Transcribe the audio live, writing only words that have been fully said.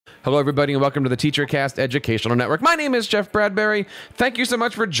Hello, everybody, and welcome to the TeacherCast Educational Network. My name is Jeff Bradbury. Thank you so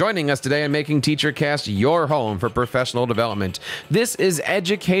much for joining us today and making TeacherCast your home for professional development. This is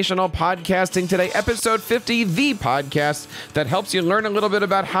Educational Podcasting Today, episode 50, the podcast that helps you learn a little bit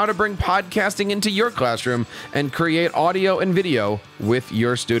about how to bring podcasting into your classroom and create audio and video with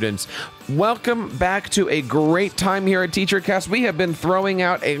your students. Welcome back to a great time here at TeacherCast. We have been throwing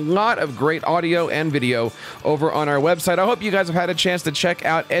out a lot of great audio and video over on our website. I hope you guys have had a chance to check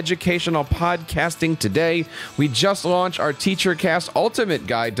out Educational Podcasting Today. We just launched our TeacherCast Ultimate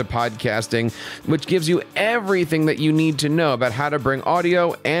Guide to Podcasting, which gives you everything that you need to know about how to bring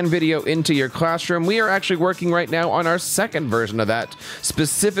audio and video into your classroom. We are actually working right now on our second version of that,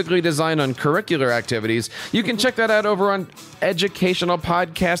 specifically designed on curricular activities. You can check that out over on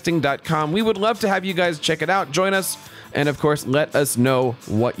educationalpodcasting.com. We would love to have you guys check it out, join us, and of course, let us know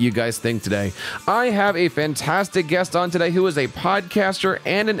what you guys think today. I have a fantastic guest on today who is a podcaster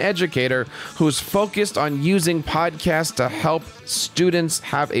and an educator who's focused on using podcasts to help students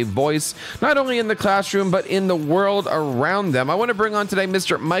have a voice, not only in the classroom, but in the world around them. I want to bring on today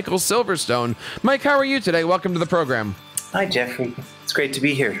Mr. Michael Silverstone. Mike, how are you today? Welcome to the program. Hi, Jeffrey. It's great to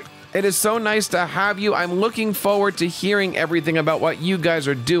be here. It is so nice to have you. I'm looking forward to hearing everything about what you guys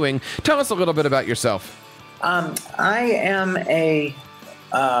are doing. Tell us a little bit about yourself. I am a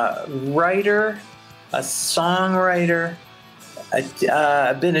writer, a songwriter.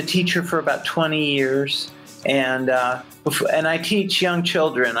 I've been a teacher for about 20 years, and I teach young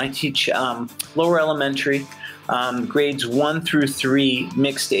children. I teach lower elementary, grades 1 through 3,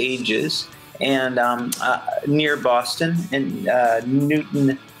 mixed ages, and near Boston and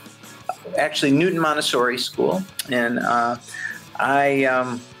Newton Montessori School. And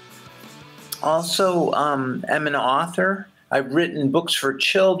I also am an author. I've written books for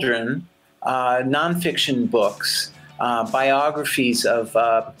children, nonfiction books, biographies of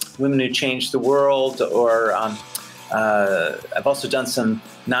women who changed the world, or I've also done some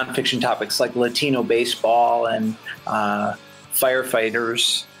nonfiction topics like Latino baseball and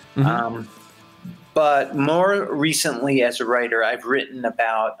firefighters. Mm-hmm. But more recently, as a writer, I've written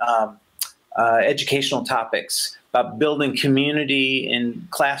about educational topics, about building community in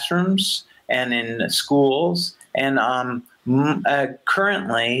classrooms and in schools. And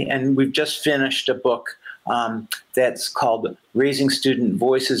currently, and we've just finished a book that's called Raising Student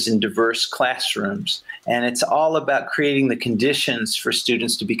Voices in Diverse Classrooms. And it's all about creating the conditions for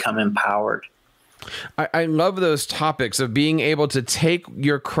students to become empowered. I love those topics of being able to take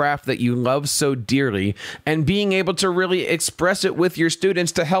your craft that you love so dearly and being able to really express it with your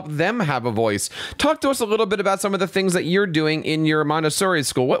students to help them have a voice. Talk to us a little bit about some of the things that you're doing in your Montessori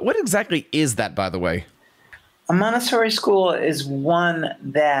school. What exactly is that, by the way? A Montessori school is one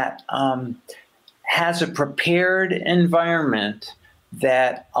that has a prepared environment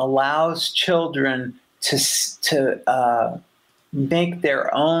that allows children to make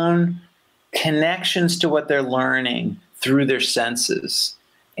their own connections to what they're learning through their senses,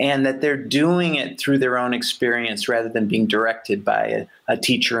 and that they're doing it through their own experience rather than being directed by a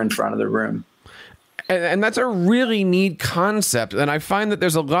teacher in front of the room. And that's a really neat concept. And I find that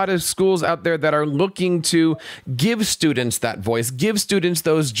there's a lot of schools out there that are looking to give students that voice, give students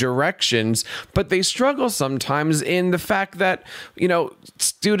those directions, but they struggle sometimes in the fact that,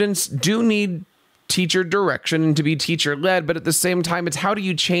 students do need teacher direction and to be teacher led, but at the same time, it's how do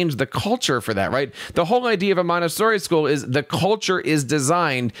you change the culture for that, right? The whole idea of a Montessori school is the culture is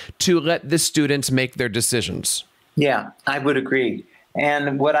designed to let the students make their decisions. Yeah, I would agree.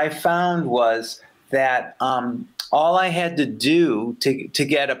 And what I found was that all I had to do to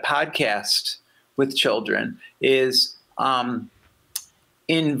get a podcast with children is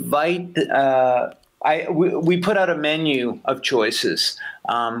invite. We put out a menu of choices,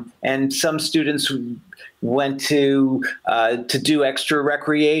 and some students went to do extra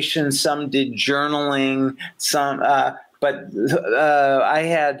recreation. Some did journaling. But I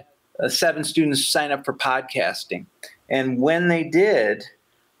had 7 students sign up for podcasting, and when they did,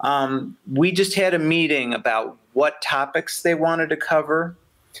 we just had a meeting about what topics they wanted to cover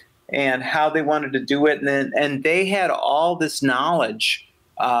and how they wanted to do it, and they had all this knowledge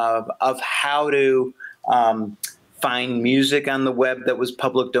of how to find music on the web that was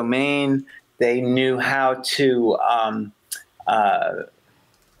public domain. They knew how to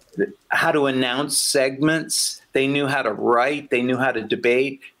announce segments. They knew how to write. They knew how to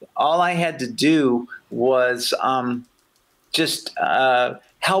debate. All I had to do was just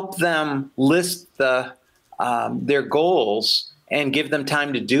help them list their goals and give them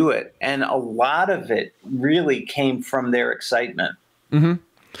time to do it. And a lot of it really came from their excitement. Mm-hmm.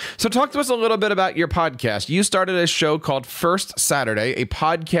 So talk to us a little bit about your podcast. You started a show called First Saturday, a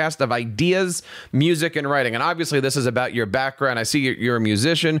podcast of ideas, music, and writing. And obviously this is about your background. I see you're a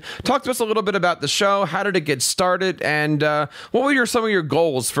musician. Talk to us a little bit about the show. How did it get started? And what were some of your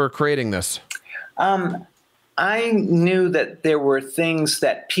goals for creating this? I knew that there were things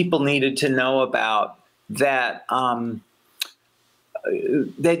that people needed to know about that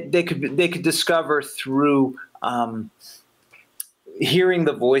they could discover through hearing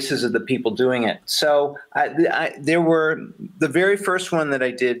the voices of the people doing it. So there were, the very first one that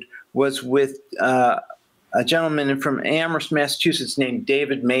I did was with a gentleman from Amherst, Massachusetts named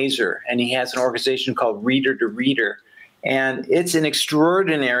David Mazer, and he has an organization called Reader to Reader. And it's an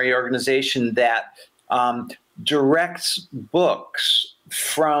extraordinary organization that directs books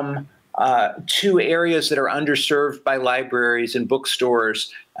from to areas that are underserved by libraries and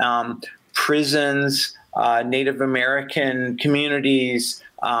bookstores, prisons, Native American communities,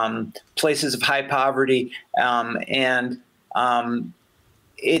 places of high poverty, and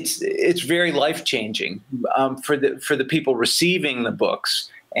it's very life-changing for the people receiving the books.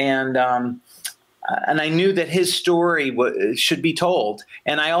 And I knew that his story should be told,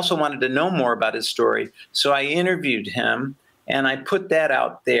 and I also wanted to know more about his story. So I interviewed him, and I put that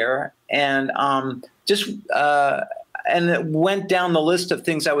out there, and and it went down the list of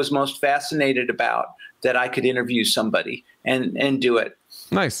things I was most fascinated about, that I could interview somebody and do it.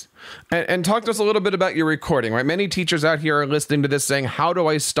 Nice. And talk to us a little bit about your recording, right? Many teachers out here are listening to this saying, how do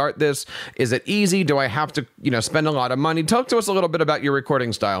I start this? Is it easy? Do I have to, spend a lot of money? Talk to us a little bit about your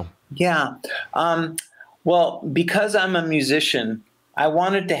recording style. Yeah. Well, because I'm a musician, I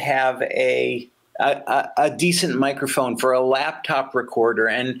wanted to have a decent microphone for a laptop recorder,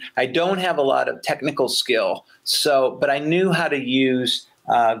 and I don't have a lot of technical skill. But I knew how to use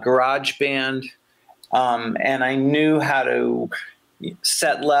GarageBand, and I knew how to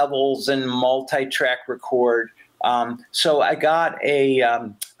set levels and multi-track record. So I got a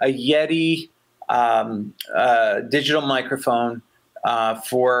Yeti digital microphone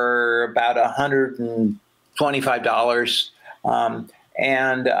for about $125.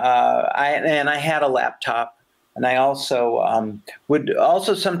 And I had a laptop, and I also would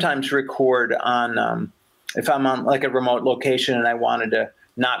also sometimes record on if I'm on like a remote location and I wanted to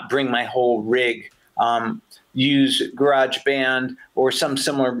not bring my whole rig, use GarageBand or some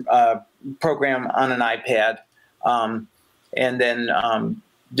similar program on an iPad, and then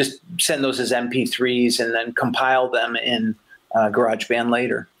just send those as MP3s and then compile them in GarageBand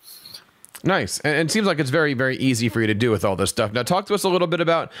later. Nice. And it seems like it's very, very easy for you to do with all this stuff. Now, talk to us a little bit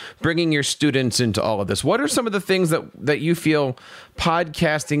about bringing your students into all of this. What are some of the things that you feel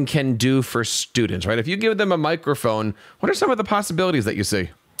podcasting can do for students, right? If you give them a microphone, what are some of the possibilities that you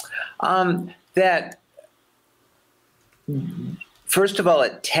see? That, first of all,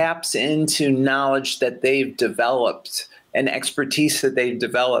 it taps into knowledge that they've developed and expertise that they've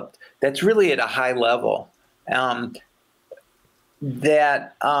developed that's really at a high level.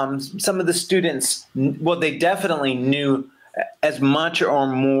 That some of the students, well, they definitely knew as much or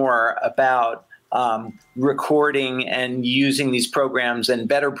more about recording and using these programs, and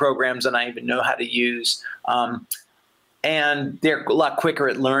better programs than I even know how to use. And they're a lot quicker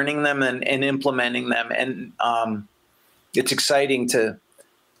at learning them and implementing them. And it's exciting to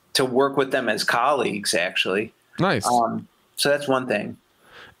work with them as colleagues, actually. Nice. So that's one thing.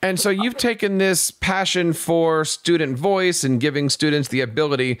 And so you've taken this passion for student voice and giving students the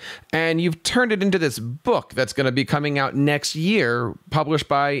ability, and you've turned it into this book that's going to be coming out next year, published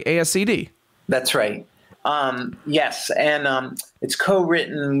by ASCD. That's right. Yes. And it's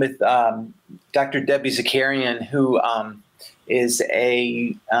co-written with Dr. Debbie Zacarian, who is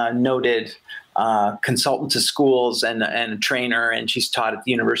a noted consultant to schools and a trainer, and she's taught at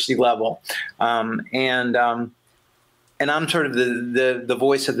the university level. And I'm sort of the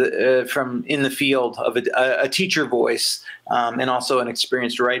voice of from in the field of a teacher voice, and also an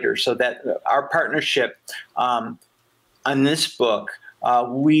experienced writer. So that our partnership on this book,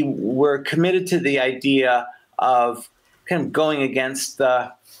 we were committed to the idea of kind of going against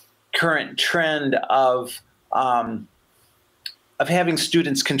the current trend of having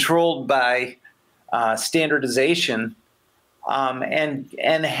students controlled by standardization,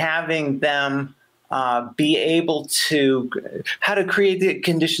 and having them be able to how to create the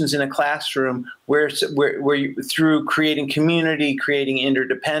conditions in a classroom where you, through creating community, creating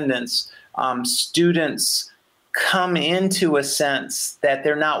interdependence, students come into a sense that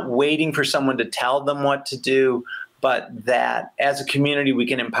they're not waiting for someone to tell them what to do, but that as a community we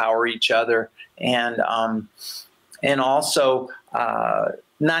can empower each other, and also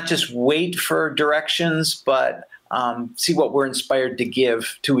not just wait for directions, but see what we're inspired to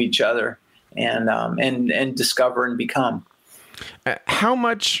give to each other and discover and become. How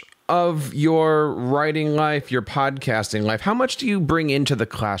much of your writing life, your podcasting life, how much do you bring into the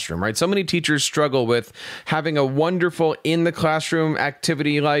classroom, right? So many teachers struggle with having a wonderful in the classroom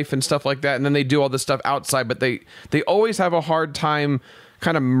activity life and stuff like that, and then they do all this stuff outside, but they always have a hard time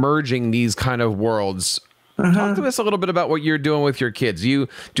kind of merging these kind of worlds. Talk to us a little bit about what you're doing with your kids. Do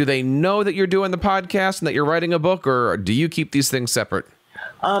they know that you're doing the podcast and that you're writing a book, or do you keep these things separate?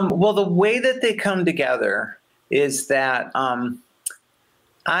 Well, the way that they come together is that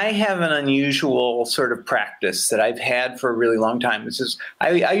I have an unusual sort of practice that I've had for a really long time. This is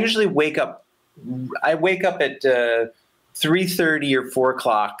I usually wake up. I wake up at 3:30 or 4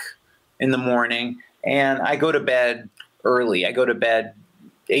 o'clock in the morning, and I go to bed early. I go to bed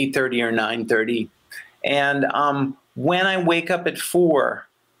 8:30 or 9:30, and when I wake up at 4,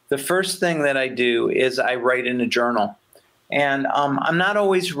 the first thing that I do is I write in a journal, and I'm not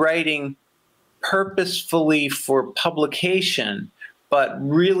always writing purposefully for publication, but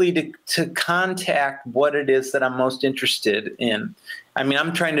really to contact what it is that I'm most interested in. I mean,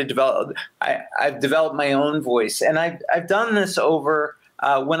 I'm trying to develop, I've developed my own voice, and I've done this over,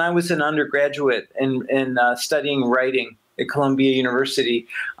 when I was an undergraduate in studying writing at Columbia University,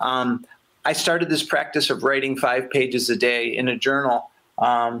 I started this practice of writing 5 pages a day in a journal,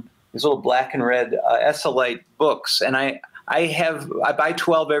 these little black and red Esselite books, and I buy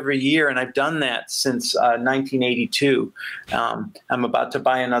 12 every year, and I've done that since 1982. I'm about to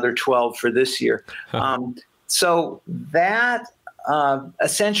buy another 12 for this year. So that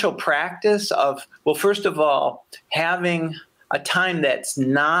essential practice of, well, first of all, having a time that's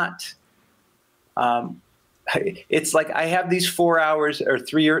not, it's like I have these 4 hours or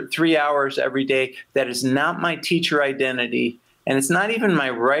 3 hours every day that is not my teacher identity, and it's not even my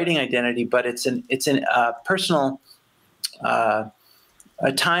writing identity, but it's an personal, a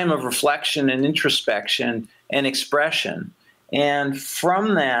time of reflection and introspection and expression. And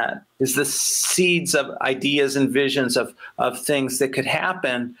from that is the seeds of ideas and visions of things that could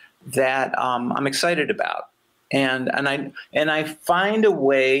happen that I'm excited about. And I find a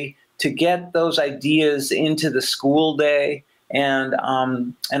way to get those ideas into the school day, and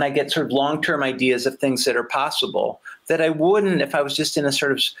I get sort of long-term ideas of things that are possible that I wouldn't if I was just in a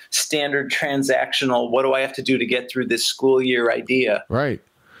sort of standard transactional, what do I have to do to get through this school year idea. Right.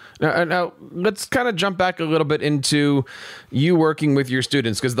 Now let's kind of jump back a little bit into you working with your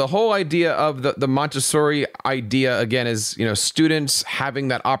students, because the whole idea of the Montessori idea, again, is, students having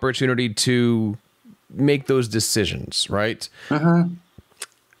that opportunity to make those decisions, right?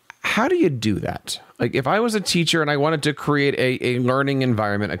 How do you do that? Like, if I was a teacher and I wanted to create a learning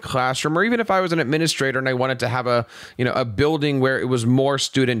environment, a classroom, or even if I was an administrator and I wanted to have a building where it was more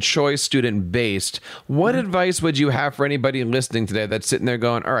student choice, student based, what advice would you have for anybody listening today that's sitting there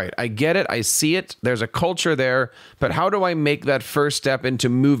going, all right, I get it, I see it, there's a culture there, but how do I make that first step into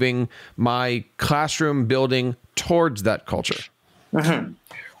moving my classroom building towards that culture?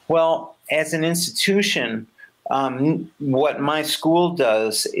 Well, as an institution, what my school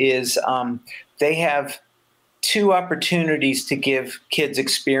does is they have 2 opportunities to give kids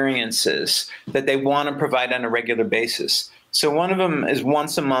experiences that they want to provide on a regular basis. So one of them is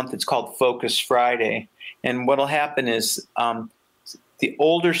once a month. It's called Focus Friday. And what will happen is the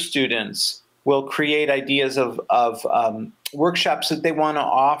older students will create ideas of workshops that they want to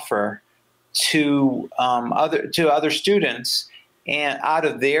offer to other students and out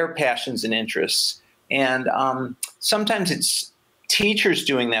of their passions and interests. And sometimes it's teachers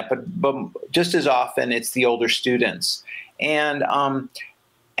doing that, but just as often it's the older students. And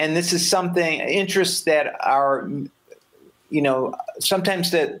this is interests that are,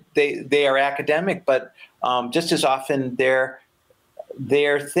 sometimes that they are academic, but just as often they're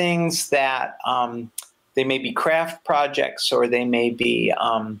things that they may be craft projects, or they may be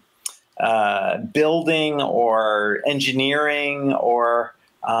building or engineering, or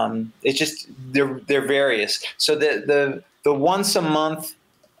it's just they're various. So the once a month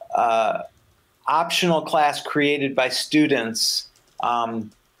optional class created by students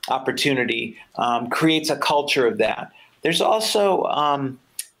opportunity creates a culture of that. There's also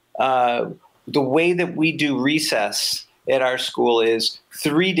the way that we do recess at our school is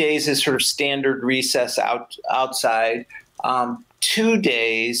 3 days is sort of standard recess outside. 2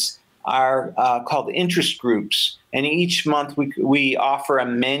 days are called interest groups. And each month we offer a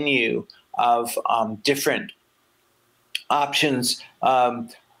menu of different options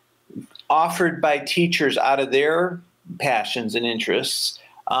offered by teachers out of their passions and interests,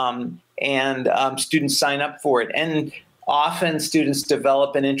 and students sign up for it. And often students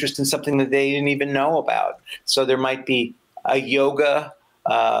develop an interest in something that they didn't even know about. So there might be a yoga,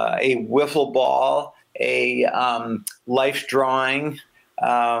 a wiffle ball, a life drawing,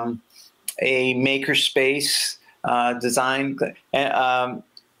 a maker space design, and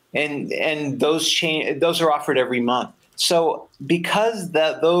those are offered every month. So because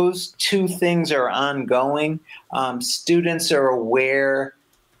those two things are ongoing, students are aware.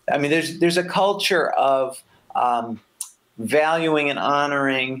 I mean, there's a culture of valuing and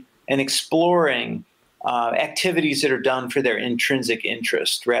honoring and exploring activities that are done for their intrinsic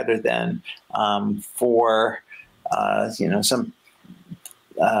interest rather than for some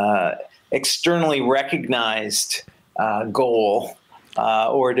externally recognized goal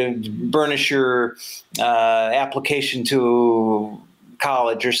or to burnish your application to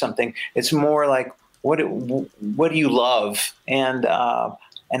college or something. It's more like what do you love, and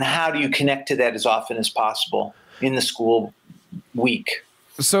how do you connect to that as often as possible in the school week.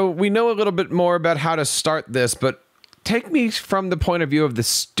 So we know a little bit more about how to start this, but take me from the point of view of the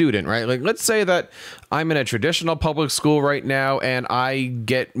student, right? Like, let's say that I'm in a traditional public school right now and I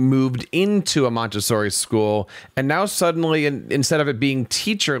get moved into a Montessori school, and now suddenly, instead of it being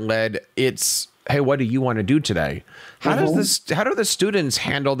teacher-led, it's, hey, what do you want to do today? How do the students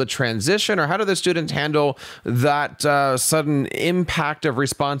handle the transition, or how do the students handle that sudden impact of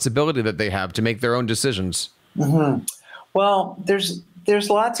responsibility that they have to make their own decisions? Mm-hmm. Well, there's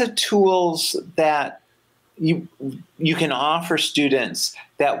lots of tools that you can offer students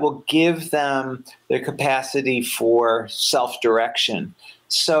that will give them their capacity for self-direction.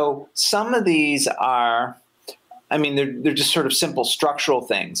 So some of these are, I mean, they're just sort of simple structural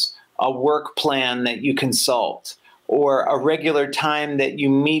things. A work plan that you consult, or a regular time that you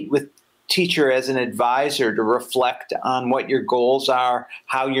meet with teacher as an advisor to reflect on what your goals are,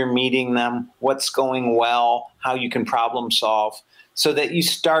 how you're meeting them, what's going well, how you can problem solve, so that you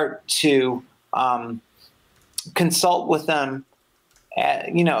start to consult with them,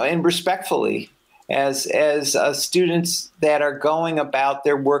 and respectfully as students that are going about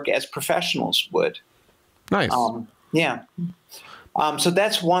their work as professionals would. Nice. So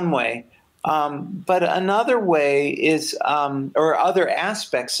that's one way. But another way is, or other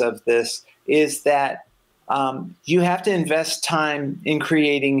aspects of this, is that you have to invest time in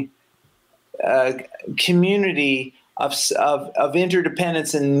creating a community of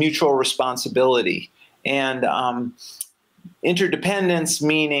interdependence and mutual responsibility. And interdependence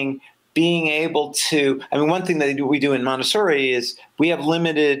meaning being able to, I mean, one thing that we do in Montessori is we have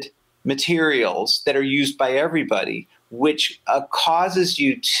limited materials that are used by everybody, which causes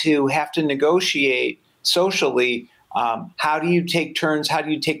you to have to negotiate socially. How do you take turns? How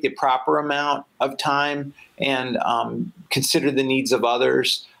do you take the proper amount of time and consider the needs of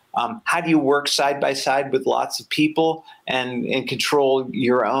others? How do you work side by side with lots of people and control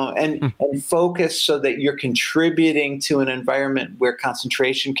your own and focus so that you're contributing to an environment where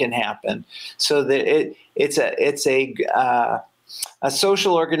concentration can happen, so that it's a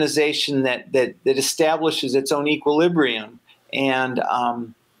social organization that establishes its own equilibrium. And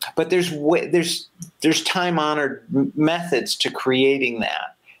but there's time-honored methods to creating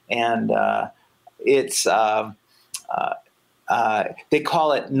that, and it's they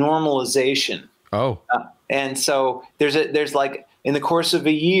call it normalization. Oh. And so there's like, in the course of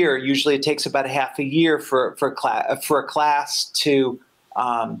a year, usually it takes about half a year for a class to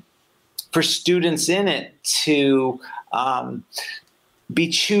for students in it to be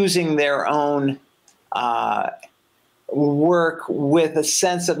choosing their own work with a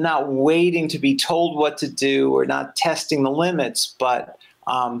sense of not waiting to be told what to do or not testing the limits, but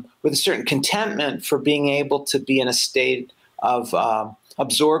with a certain contentment for being able to be in a state of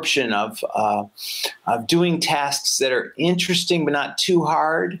absorption, of doing tasks that are interesting but not too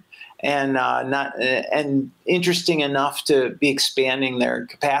hard, and interesting enough to be expanding their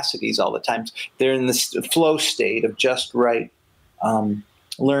capacities all the time. They're in this flow state of just right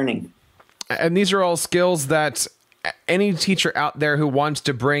learning. And these are all skills that any teacher out there who wants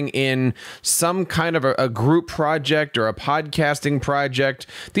to bring in some kind of a group project or a podcasting project,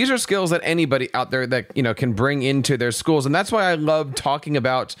 these are skills that anybody out there that, can bring into their schools. And that's why I love talking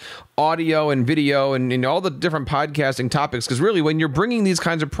about audio and video and all the different podcasting topics, because really when you're bringing these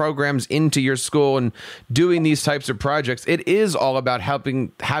kinds of programs into your school and doing these types of projects, it is all about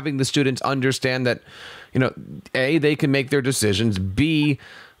having the students understand that, A, they can make their decisions, B,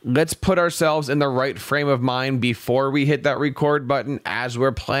 let's put ourselves in the right frame of mind before we hit that record button as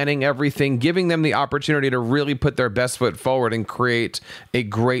we're planning everything, giving them the opportunity to really put their best foot forward and create a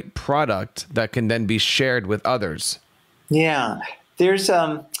great product that can then be shared with others. Yeah. There's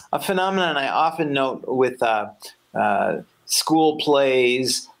a phenomenon I often note with school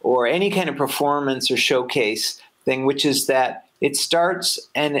plays or any kind of performance or showcase thing, which is that it starts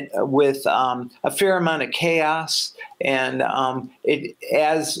with a fair amount of chaos, and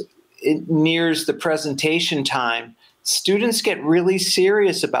as it nears the presentation time, students get really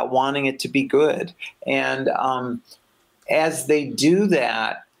serious about wanting it to be good. And as they do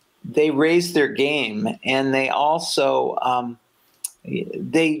that, they raise their game, and they also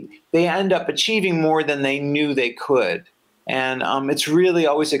they end up achieving more than they knew they could. And it's really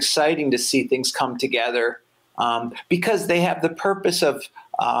always exciting to see things come together, because they have the purpose of,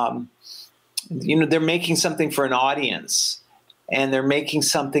 they're making something for an audience, and they're making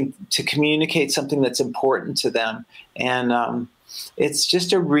something to communicate something that's important to them. And it's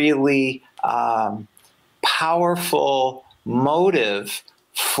just a really powerful motive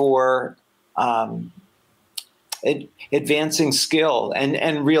for advancing skill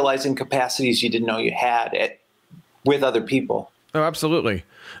and realizing capacities you didn't know you had with other people. Oh, absolutely.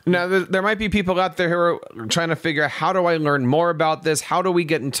 Now, there might be people out there who are trying to figure out, how do I learn more about this? How do we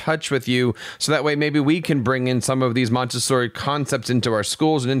get in touch with you? So that way, maybe we can bring in some of these Montessori concepts into our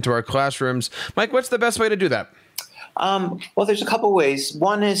schools and into our classrooms. Mike, what's the best way to do that? Well, there's a couple ways.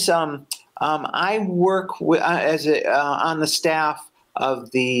 One is I work on the staff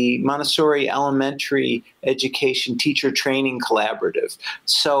of the Montessori Elementary Education Teacher Training Collaborative.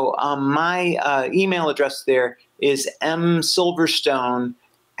 So my email address there is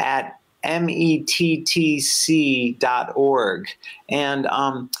msilverstone@mettc.org. And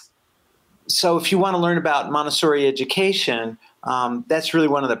so if you want to learn about Montessori education, that's really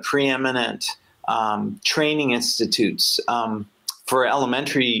one of the preeminent training institutes for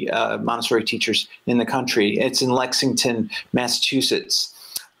elementary Montessori teachers in the country. It's in Lexington, Massachusetts.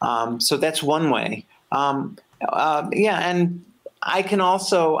 So that's one way. And I can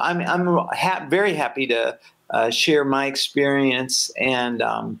also, I'm very happy to share my experience and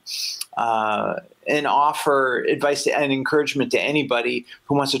offer advice and encouragement to anybody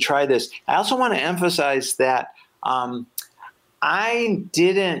who wants to try this. I also want to emphasize that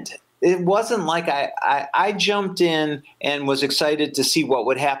it wasn't like I jumped in and was excited to see what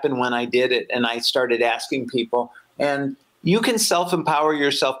would happen when I did it, and I started asking people. And you can self-empower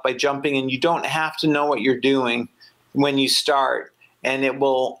yourself by jumping in. You don't have to know what you're doing when you start, and it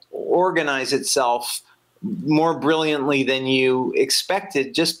will organize itself more brilliantly than you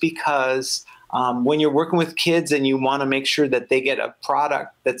expected, just because when you're working with kids and you want to make sure that they get a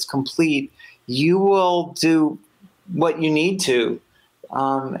product that's complete, you will do what you need to,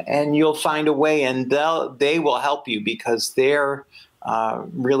 and you'll find a way, and they will help you because they're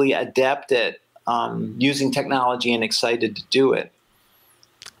really adept at using technology and excited to do it.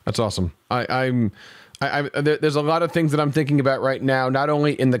 That's awesome. There's a lot of things that I'm thinking about right now, not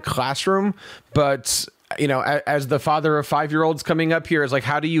only in the classroom, but as the father of 5-year-olds coming up here, is like,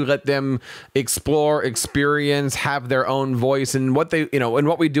 how do you let them explore, experience, have their own voice and what they, and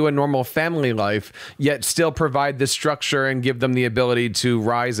what we do in normal family life, yet still provide the structure and give them the ability to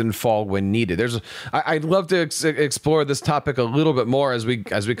rise and fall when needed. I'd love to explore this topic a little bit more as we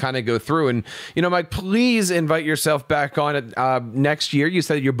kind of go through. And, Mike, please invite yourself back on it next year. You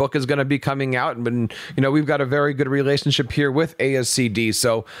said your book is going to be coming out, and we've got a very good relationship here with ASCD.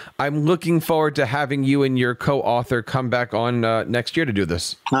 So I'm looking forward to having you and your co-author come back on next year to do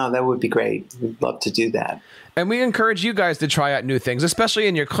this. Oh, that would be great. We'd love to do that. And we encourage you guys to try out new things, especially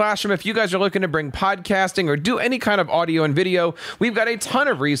in your classroom. If you guys are looking to bring podcasting or do any kind of audio and video, we've got a ton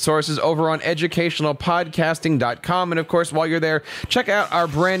of resources over on educationalpodcasting.com. And of course, while you're there, check out our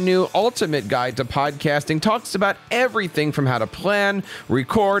brand new Ultimate Guide to Podcasting. Talks about everything from how to plan,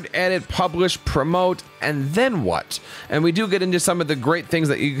 record, edit, publish, promote, and then what? And we do get into some of the great things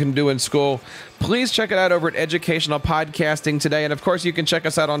that you can do in school. Please check it out over at Educational Podcasting Today. And of course, you can check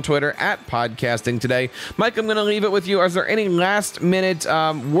us out on Twitter at Podcasting Today. Mike, I'm going to leave it with you. Is there any last minute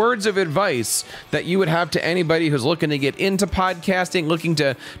words of advice that you would have to anybody who's looking to get into podcasting, looking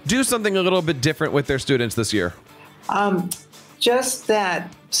to do something a little bit different with their students this year? Just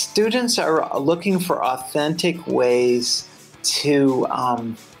that students are looking for authentic ways to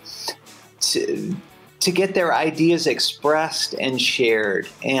get their ideas expressed and shared.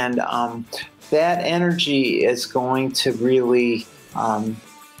 And that energy is going to really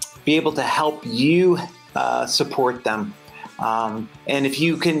be able to help you support them. And if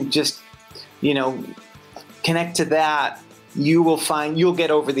you can just, connect to that, you'll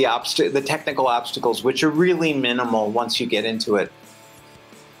get over the technical obstacles, which are really minimal once you get into it.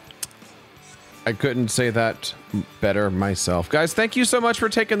 I couldn't say that better myself. Guys, thank you so much for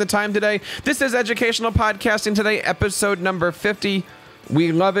taking the time today. This is Educational Podcasting Today, episode number 50.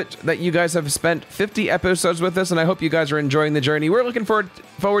 We love it that you guys have spent 50 episodes with us, and I hope you guys are enjoying the journey. We're looking forward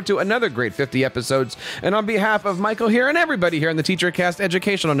to another great 50 episodes. And on behalf of Michael here and everybody here on the TeacherCast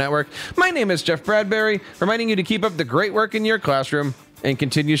Educational Network, my name is Jeff Bradbury, reminding you to keep up the great work in your classroom and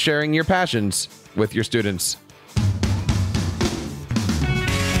continue sharing your passions with your students.